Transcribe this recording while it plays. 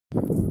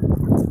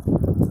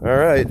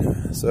Alright,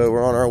 so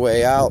we're on our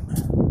way out.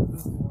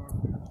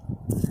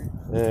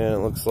 And it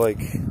looks like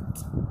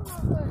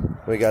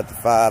we got the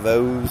 5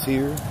 O's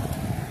here.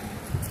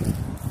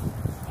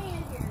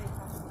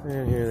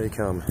 And here they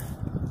come.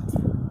 What's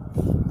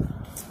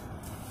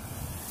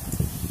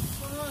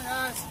going on,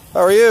 guys?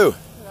 How are you?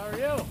 How are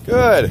you?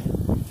 Good.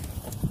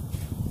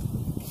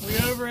 We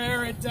over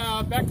here at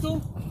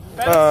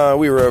Bechtel?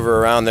 We were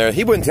over around there.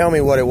 He wouldn't tell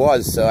me what it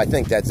was, so I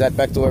think that's that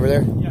Bechtel over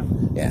there? Yeah.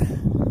 Yeah.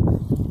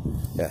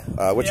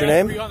 Yeah. What's your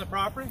name? Were you on the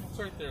property? It's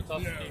right there. It's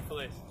off the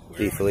Police.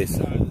 Police.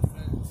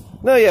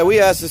 No, yeah, we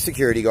asked the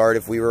security guard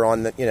if we were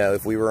on the,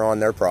 if we were on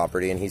their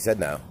property, and he said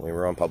no, we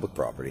were on public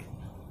property.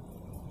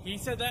 He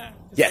said that?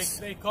 Yes.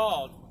 They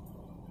called.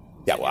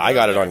 Yeah, well, I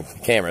got it on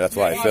camera. That's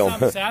why I filmed.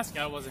 I'm just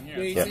asking. I wasn't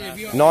here.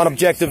 Yeah.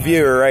 Non-objective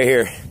viewer right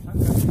here.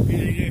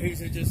 He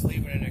said just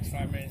leave in the next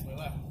 5 minutes. We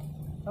left.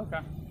 Okay.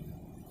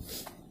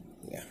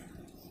 Yeah.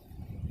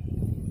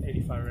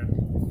 85 right.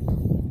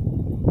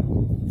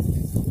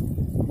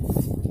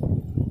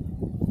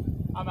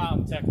 I'm out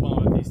in tech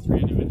phone with these 3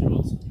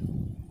 individuals.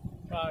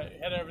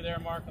 Head over there,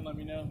 Mark, and let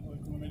me know what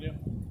you want me to do.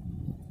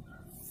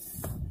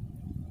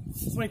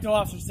 Just wait till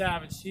Officer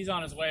Savage. He's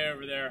on his way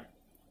over there.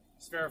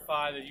 Just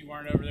verify that you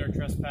weren't over there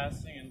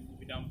trespassing, and we'll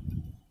be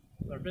done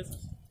with our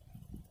business.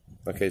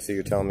 Okay, so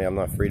you're telling me I'm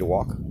not free to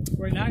walk?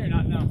 Right now, you're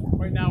not. No.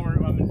 Right now,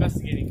 I'm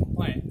investigating a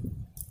complaint.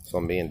 So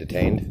I'm being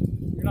detained?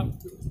 You're not.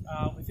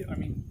 I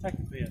mean,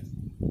 technically, yes.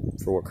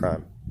 For what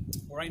crime?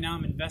 Well, right now,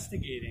 I'm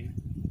investigating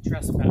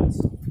trespass.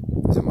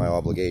 Is it my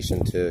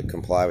obligation to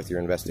comply with your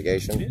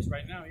investigation? It is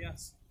right now,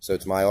 yes. So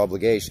it's my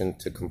obligation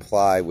to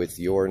comply with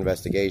your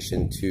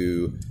investigation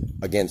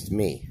against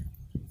me?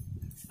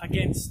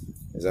 Against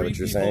is that what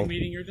you're people saying?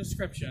 Meeting your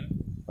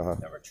description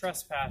that were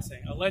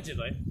trespassing,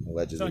 allegedly.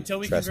 So until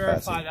we can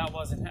verify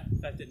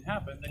that didn't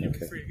happen, then you'll be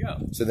free to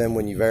go. So then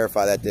when you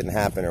verify that didn't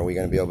happen, are we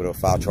going to be able to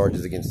file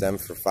charges against them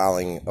for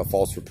filing a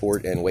false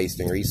report and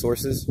wasting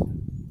resources?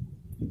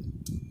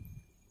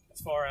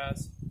 As far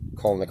as?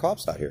 Calling the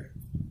cops out here.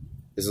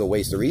 This is a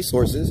waste of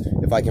resources.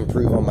 If I can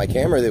prove on my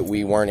camera that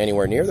we weren't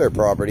anywhere near their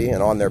property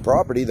and on their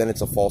property, then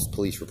it's a false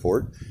police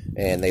report.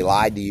 And they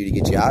lied to you to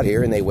get you out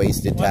here, and they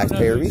wasted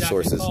taxpayer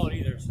resources.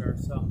 Either, sir,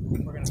 so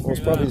we're gonna well,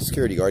 it's probably the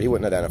security guard. He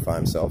wouldn't identify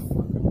himself.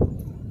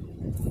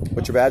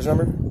 What's your badge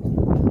number?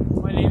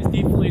 My name is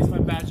D. Police. My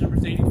badge number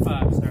is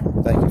 85, sir.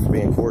 Thank you for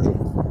being cordial.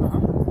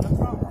 No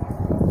problem.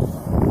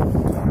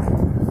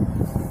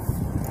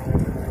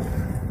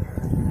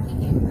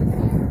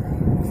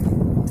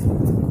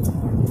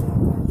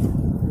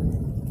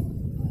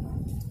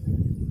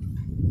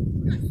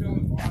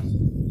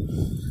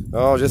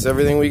 Oh, just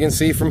everything we can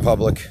see from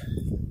public.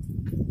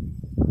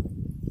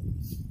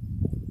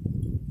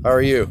 How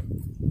are you?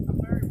 I'm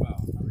very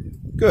well. How are you?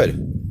 Good.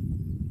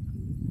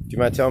 Do you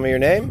mind telling me your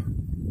name?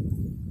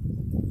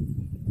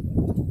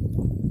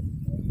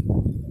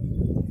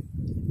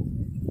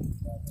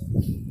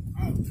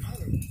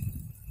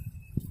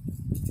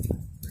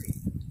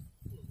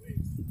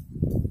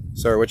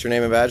 Sir, what's your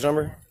name and badge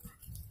number?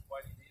 Why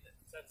do you need it?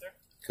 Is that, sir?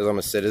 Because I'm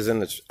a citizen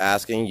that's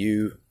asking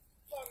you.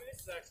 Well, I mean,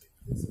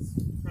 this is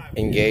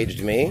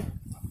Engaged me.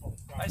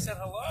 I said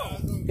hello.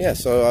 Yeah,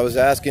 so I was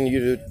asking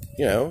you to,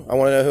 I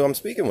want to know who I'm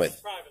speaking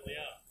with. Privately,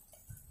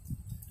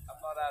 I'm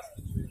not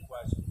asking you any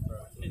questions, bro.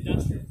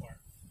 Industrial park.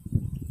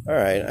 All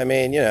right. I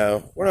mean,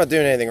 we're not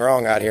doing anything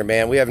wrong out here,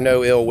 man. We have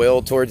no ill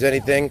will towards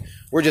anything.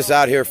 We're just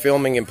out here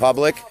filming in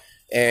public,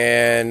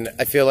 and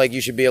I feel like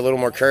you should be a little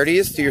more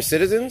courteous to your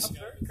citizens. I'm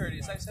very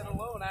courteous. I said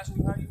hello and asked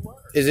you how you were.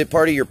 Is it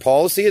part of your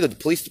policy of the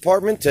police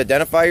department to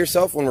identify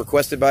yourself when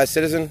requested by a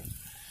citizen?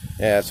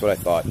 Yeah, that's what I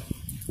thought.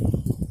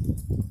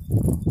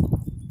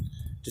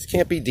 Just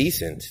can't be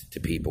decent to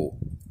people,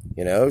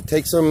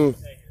 Take some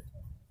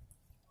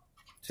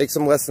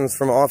lessons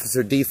from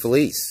Officer D.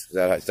 Felice.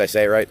 Did I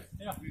say it right?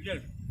 Yeah, you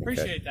did.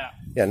 Appreciate that.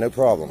 Yeah, no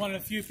problem. One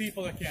of the few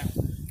people that can.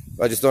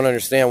 I just don't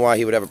understand why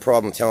he would have a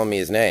problem telling me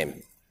his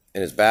name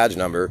and his badge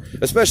number,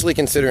 especially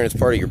considering it's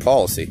part of your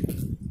policy.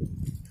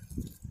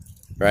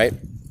 Right?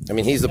 I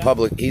mean, he's the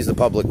public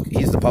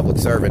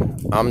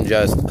servant. I'm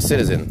just a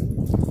citizen.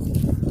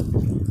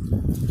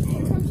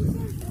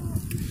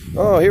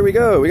 Oh, here we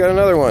go. We got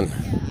another one.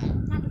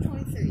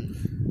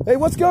 Hey,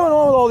 what's going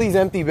on with all these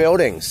empty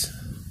buildings?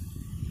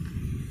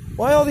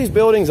 Why all these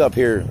buildings up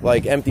here,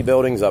 like empty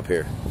buildings up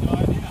here? No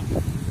idea.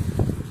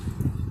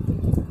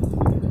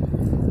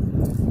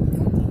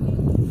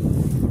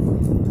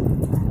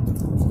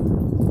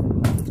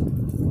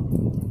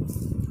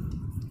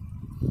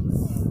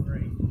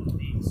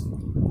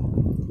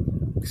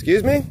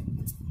 Excuse me?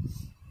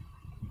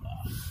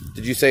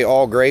 Did you say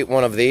all great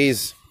one of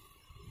these?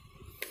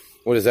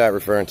 What is that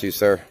referring to,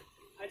 sir?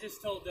 I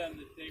just told them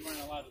that they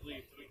weren't allowed to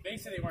leave. They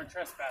said they weren't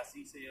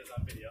trespassing. He said he was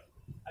on video.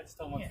 I just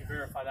told them to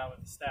verify that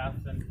with the staff.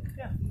 And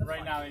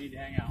right now they need to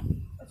hang out.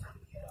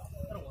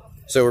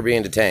 So we're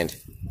being detained?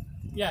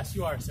 Yes,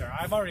 you are, sir.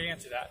 I've already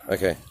answered that.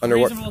 Okay. Under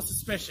what? Reasonable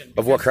suspicion.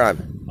 Of what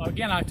crime?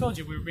 Again, I told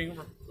you it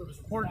was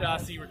reported to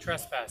us that you were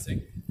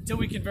trespassing. Until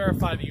we can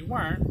verify that you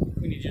weren't,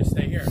 we need you to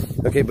stay here.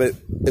 Okay, but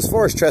as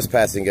far as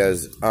trespassing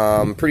goes,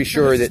 I'm pretty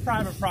sure this that is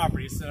private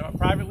property. It's a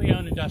privately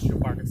owned industrial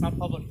park. It's not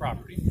public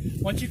property.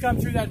 Once you come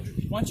through that,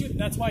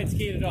 that's why it's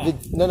gated off.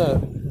 no,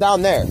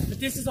 down there. But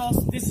this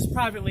is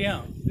privately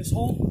owned. This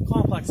whole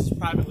complex is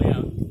privately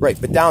owned. Right,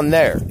 but down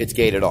there it's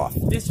gated off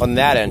on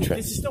that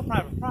entrance. This is still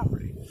private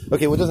property.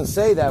 Okay, well, it doesn't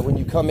say that when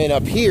you come in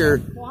up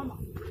here.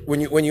 When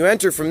you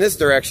enter from this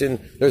direction,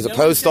 there's a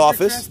post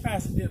office.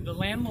 The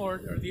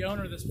landlord or the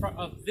owner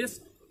of this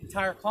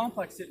entire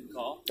complex didn't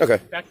call. Okay.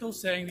 Bechtel's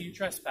saying that you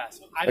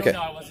trespass. I don't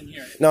know. I wasn't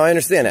here. No, I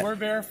understand that. We're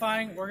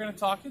verifying. We're going to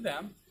talk to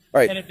them.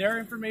 Right. And if their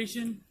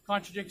information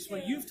contradicts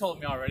what you've told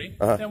me already,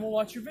 then we'll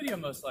watch your video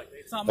most likely.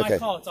 It's not my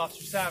call. It's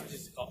Officer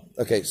Savage's call.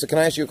 Okay, so can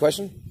I ask you a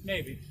question?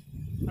 Maybe.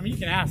 I mean, you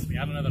can ask me.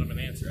 I don't know that I'm going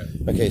to answer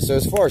it. Okay, so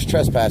as far as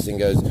trespassing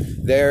goes,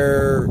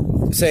 they're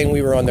saying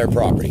we were on their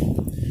property.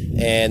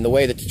 And the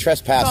way that the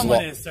trespass Someone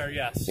law is, sir,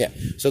 yes. Yeah.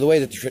 So the way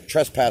the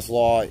trespass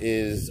law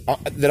is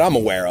that I'm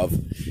aware of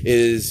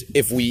is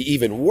if we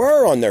even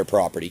were on their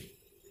property,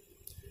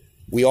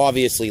 we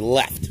obviously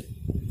left.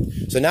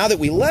 So now that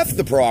we left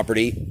the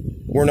property,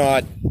 we're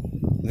not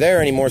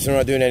there anymore, so we're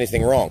not doing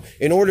anything wrong.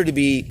 In order to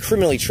be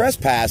criminally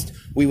trespassed,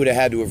 we would have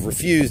had to have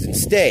refused and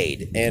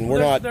stayed, and we're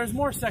not. There's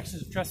more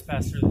sections of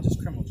trespass here than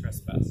just criminal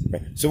trespass.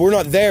 Right. So we're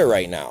not there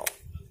right now.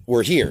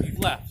 We're here. We've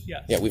left,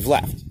 yes. Yeah, we've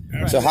left.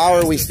 Right. So how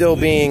are we still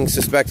being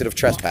suspected of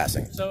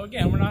trespassing? So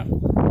again, we're not.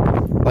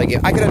 Like,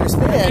 I could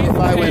understand if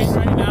I was.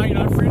 Right now, you're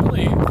not free to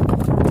leave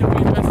until we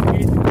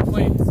investigate the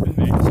complaint that's been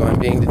made. So I'm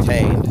being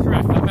detained.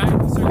 Correct. I'm back.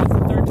 So that's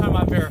the third time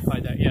I've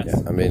verified that. Yes.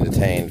 Yeah, I'm being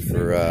detained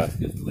for.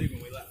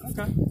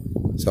 Okay.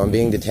 So I'm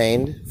being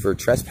detained for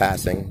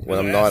trespassing when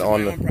I'm not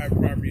on the private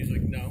property. He's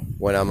like, no.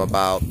 When I'm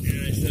about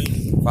And I said,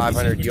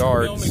 500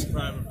 yards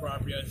private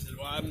property. I said,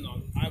 well, I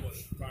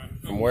wasn't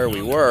private. from where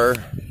we were,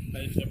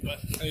 I said, but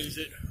is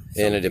it?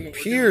 and it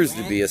appears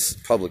to be a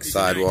public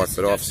sidewalk,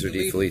 but Officer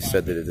DeFelice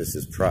said that this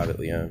is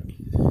privately owned.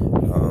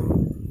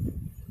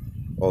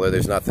 Although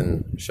there's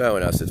nothing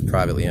showing us it's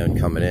privately owned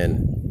coming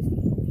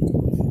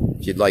in.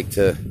 If you'd like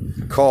to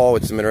call,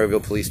 it's the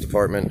Monroeville Police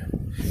Department.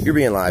 You're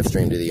being live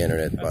streamed to the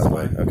internet, by the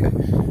way. Okay.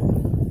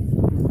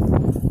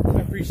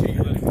 I appreciate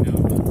you letting me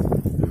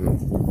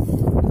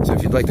know. So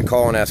if you'd like to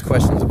call and ask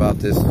questions about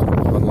this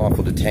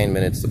unlawful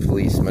detainment, it's the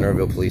police,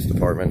 Monroeville Police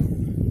Department.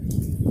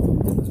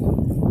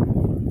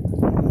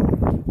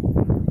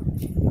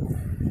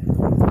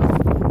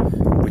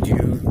 Would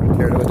you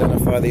care to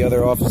identify the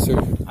other officer?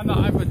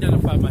 I've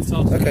identified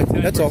myself. Okay,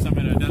 that's all.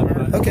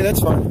 Okay,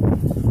 that's fine.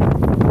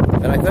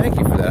 And I thank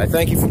you for that. I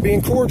thank you for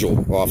being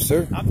cordial,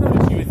 officer. I've no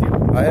issue with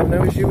you. I have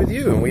no issue with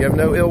you, and we have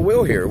no ill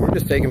will here. We're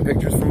just taking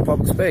pictures from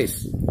public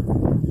space.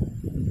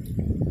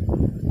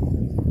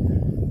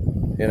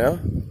 You know?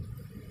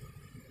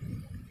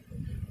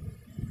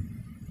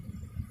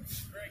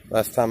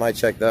 Last time I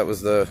checked, that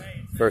was the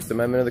First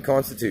Amendment of the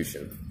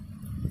Constitution.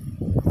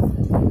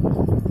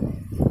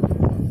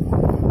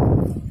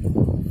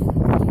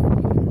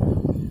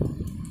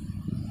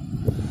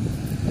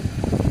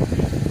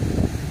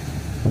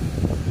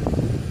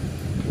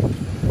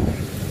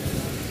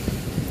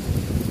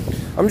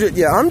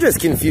 I'm just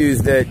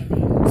confused that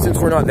since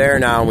we're not there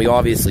now and we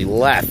obviously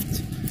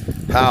left,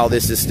 how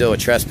this is still a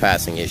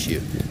trespassing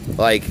issue.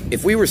 Like,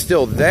 if we were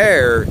still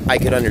there, I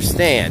could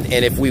understand.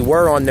 And if we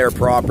were on their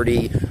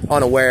property,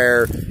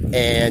 unaware,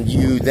 and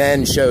you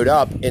then showed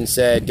up and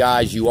said,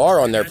 guys, you are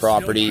on their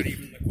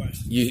property,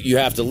 you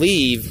have to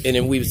leave, and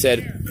then we've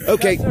said,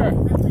 okay. Yes, sir.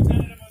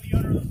 Representative of the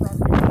owner of the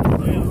property.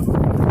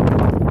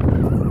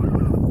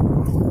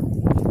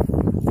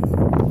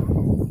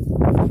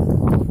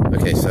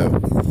 Okay, so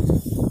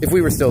if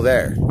we were still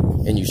there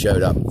and you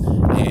showed up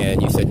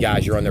and you said,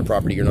 guys, you're on their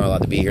property, you're not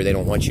allowed to be here, they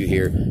don't want you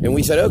here, and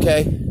we said,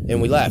 okay,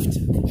 and we left.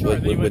 Sure,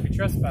 then you might be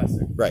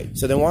trespassing. Right.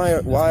 So then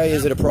why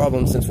is it a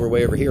problem since we're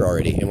way over here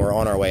already and we're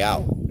on our way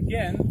out?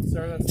 Again,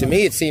 sir, that's to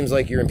me, it seems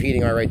like you're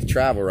impeding our right to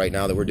travel right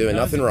now, that we're doing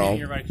nothing wrong.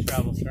 Your right to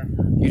travel, sir.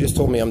 You just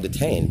told me I'm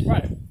detained.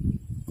 Right.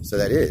 So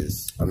that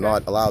is. I'm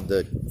not allowed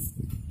to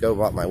go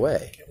about my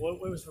way. Okay. Well,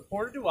 it was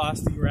reported to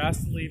us that you were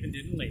asked to leave and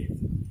didn't leave.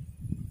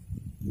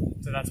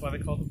 So that's why they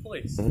called the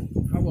police.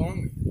 How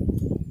long?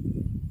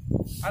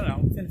 I don't know,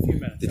 within a few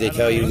minutes. Did they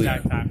tell you?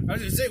 Exact time. I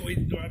was going to say,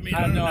 I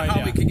have don't no know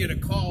how idea. we could get a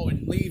call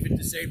and leave at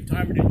the same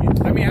time.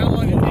 I mean, how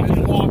long did it take you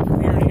to walk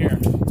From here to here.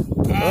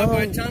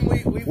 by the time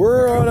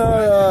we're on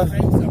a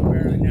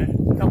somewhere in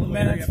that Couple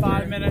minutes,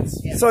 5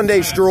 minutes.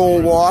 Sunday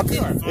stroll walk,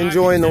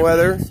 enjoying the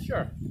weather.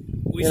 Sure.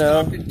 We You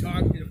know. stopped and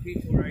talked to the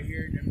people right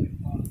here, and then we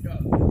walked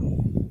up.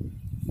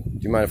 Do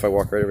you mind if I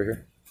walk right over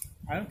here?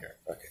 I don't care.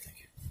 Okay, thank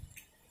you.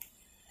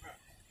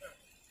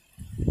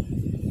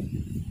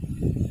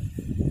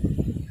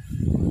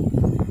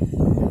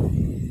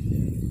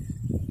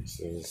 This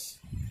is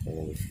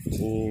number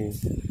 15.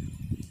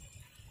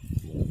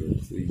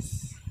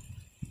 Please.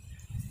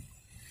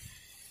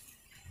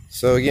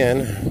 So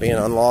again, being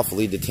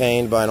unlawfully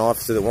detained by an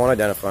officer that won't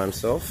identify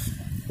himself.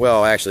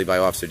 Well, actually by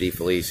Officer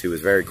DeFelice, who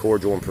was very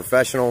cordial and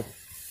professional.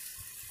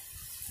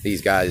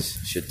 These guys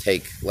should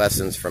take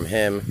lessons from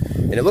him.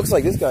 And it looks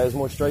like this guy has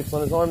more stripes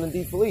on his arm than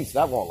DeFelice.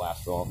 That won't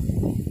last long.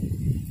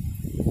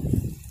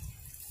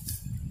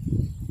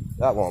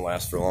 That won't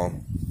last for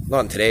long.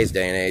 Not in today's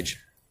day and age.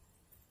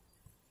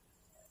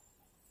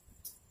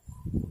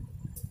 You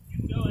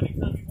can go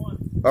anytime you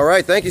want. All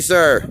right, thank you,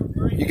 sir.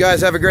 You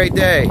guys have a great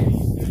day.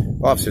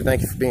 Officer,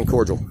 thank you for being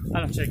cordial. I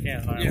don't shake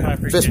hands. I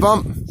appreciate it. Fist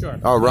bump? Sure.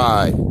 All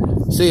right.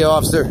 See you,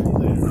 officer.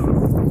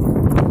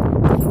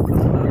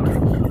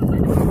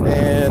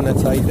 And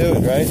that's how you do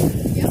it, right?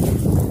 Yep.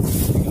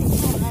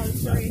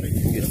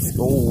 You get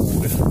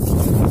scolded.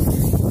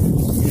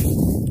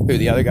 Who,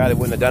 the other guy that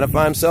wouldn't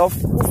identify himself?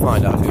 We'll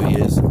find out who he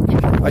is.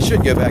 I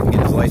should go back and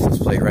get his license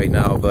plate right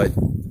now, but...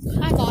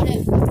 I got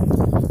it.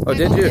 Oh,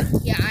 did you?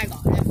 Yeah, I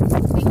got it.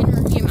 We can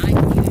review my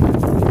video.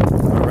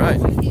 All right.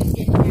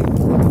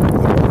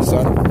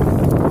 Son.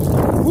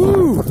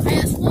 Woo! I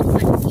asked one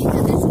time, he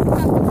said this was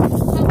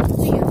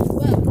probably a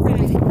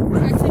private.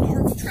 I said, or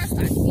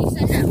trespassing. He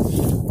said no.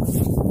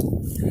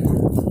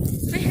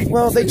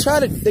 Well, they try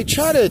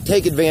to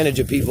take advantage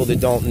of people that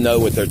don't know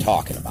what they're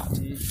talking about.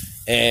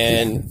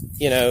 And,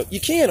 you know, you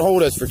can't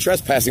hold us for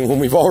trespassing when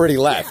we've already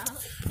left. Yeah.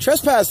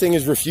 Trespassing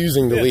is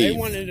refusing to leave. They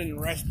wanted an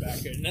arrest back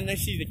here, and then they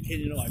see the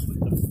kid and they're like,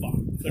 what the fuck?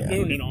 They're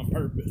doing it on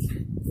purpose.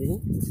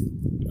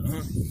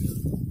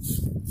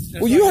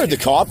 Well, you heard the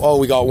cop. Oh,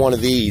 we got one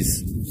of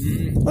these.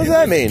 What does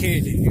that mean?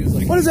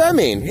 Like, what does that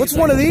mean? What's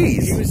one of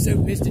these? He was so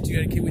pissed that you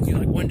got a kid with you,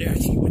 like, one day I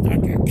see you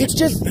without your kid. It's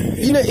just,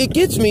 you know, it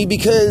gets me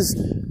because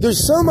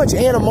there's so much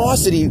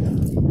animosity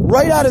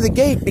right out of the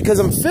gate because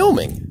I'm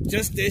filming.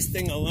 Just this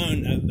thing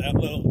alone, that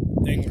little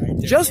thing right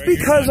there. Just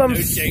because I'm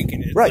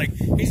shaking it. Right.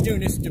 Like, he's doing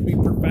this to be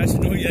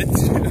professional yet.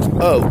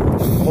 Oh,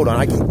 hold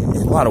on. A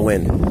lot of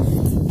wind.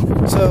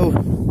 So,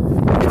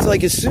 it's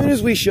like as soon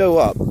as we show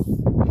up,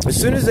 as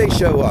soon as they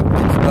show up,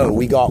 it's, oh,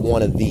 we got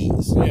one of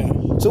these. Yeah.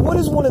 So what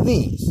is one of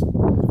these?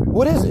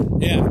 What is it?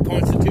 Yeah,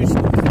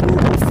 Constitution.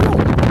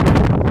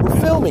 We're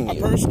filming you.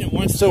 A person that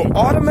wants so to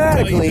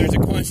automatically, tell you there's a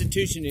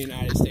Constitution in the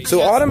United States.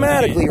 So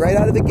automatically, right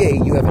out of the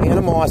gate, you have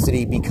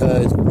animosity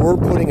because we're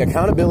putting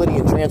accountability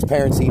and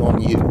transparency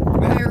on you.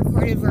 I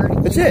recorded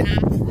vertical. That's it.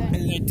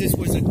 And that this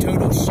was a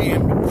total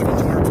sham to put a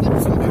charge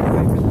on somebody.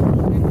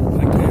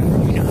 Like,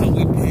 you know how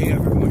we pay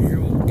everyone here,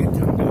 we'll get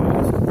them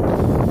guys.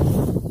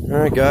 All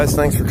right, guys,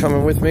 thanks for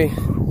coming with me.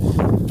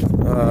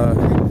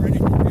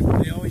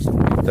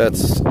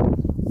 That's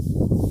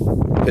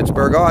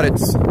Pittsburgh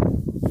Audits.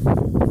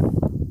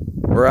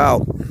 We're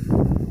out.